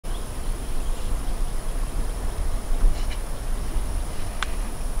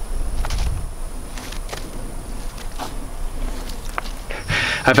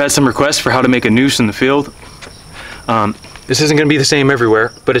I've had some requests for how to make a noose in the field. This isn't going to be the same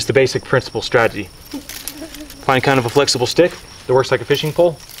everywhere, but it's the basic principle strategy. Find kind of a flexible stick that works like a fishing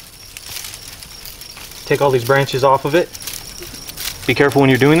pole. Take all these branches off of it. Be careful when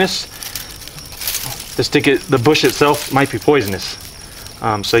you're doing this. The bush itself might be poisonous,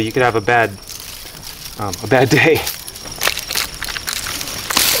 so you could have a bad day.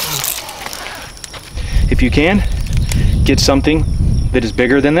 If you can, get something that is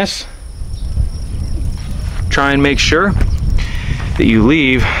bigger than this. Try and make sure that you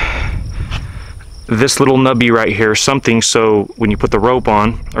leave this little nubby right here, something so when you put the rope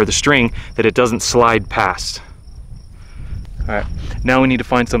on, or the string, that it doesn't slide past. Alright, now we need to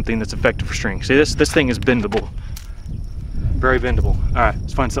find something that's effective for string. See, this thing is bendable. Very bendable. Alright,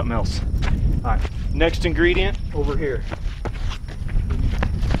 let's find something else. Alright, next ingredient over here.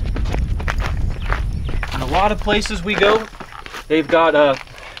 In a lot of places we go, they've got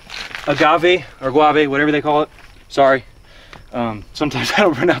agave or guave, whatever they call it. Sorry. Sometimes I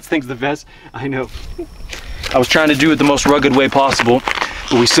don't pronounce things the best. I know. I was trying to do it the most rugged way possible,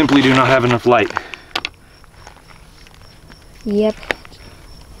 but we simply do not have enough light. Yep.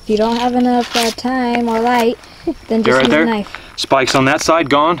 If you don't have enough time or light, then just use a knife. Spikes on that side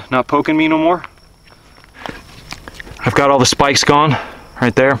gone, not poking me no more. I've got all the spikes gone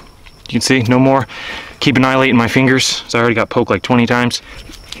right there. You can see, no more. Keep annihilating my fingers, so I already got poked like 20 times.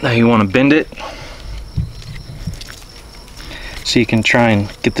 Now you want to bend it so you can try and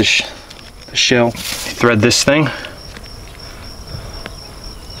get the shell. Thread this thing.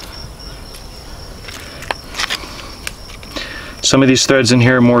 Some of these threads in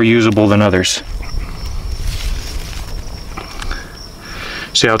here are more usable than others.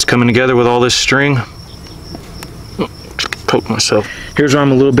 See how it's coming together with all this string? Poke myself. Here's where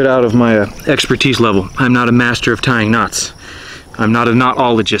I'm a little bit out of my expertise level. I'm not a master of tying knots. I'm not a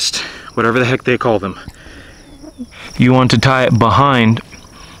knotologist, whatever the heck they call them. You want to tie it behind,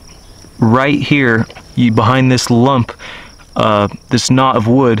 right here, behind this lump, this knot of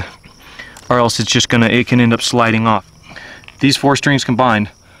wood, or else it can end up sliding off. These 4 strings combined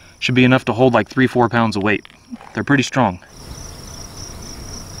should be enough to hold like 3-4 pounds of weight. They're pretty strong.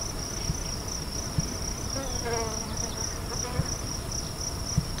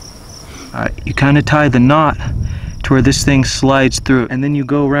 Alright, you kind of tie the knot to where this thing slides through, and then you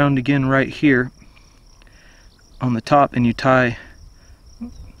go around again right here on the top and you tie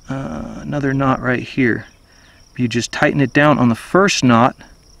another knot right here. You just tighten it down on the first knot.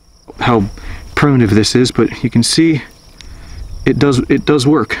 How primitive this is, but you can see it does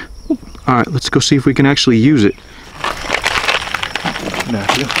work. Alright, let's go see if we can actually use it.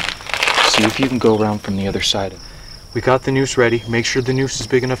 Matthew, see if you can go around from the other side. We got the noose ready. Make sure the noose is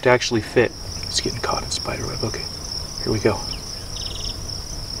big enough to actually fit. It's getting caught in spider web. Okay, here we go.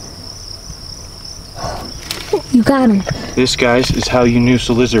 You got him. This, guys, is how you noose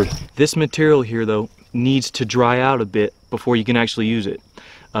a lizard. This material here, though, needs to dry out a bit before you can actually use it.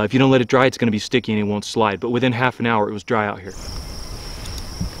 If you don't let it dry, it's going to be sticky and it won't slide. But within half an hour, it was dry out here.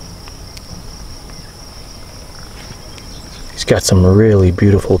 He's got some really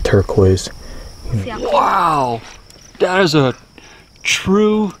beautiful turquoise. Wow! That is a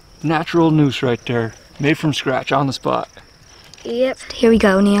true natural noose right there. Made from scratch, on the spot. Yep. Here we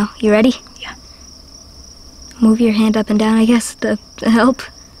go, Neil. You ready? Yeah. Move your hand up and down, I guess, to help.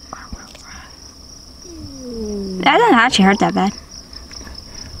 That doesn't actually hurt that bad.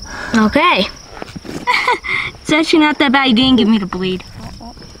 Okay. It's actually not that bad. You didn't get me to bleed.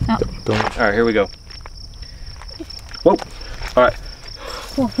 No. Alright, here we go. Whoa! Alright.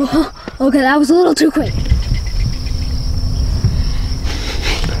 Okay, that was a little too quick.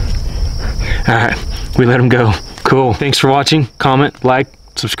 Alright, we let him go. Cool. Thanks for watching. Comment, like,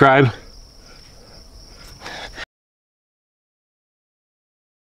 subscribe.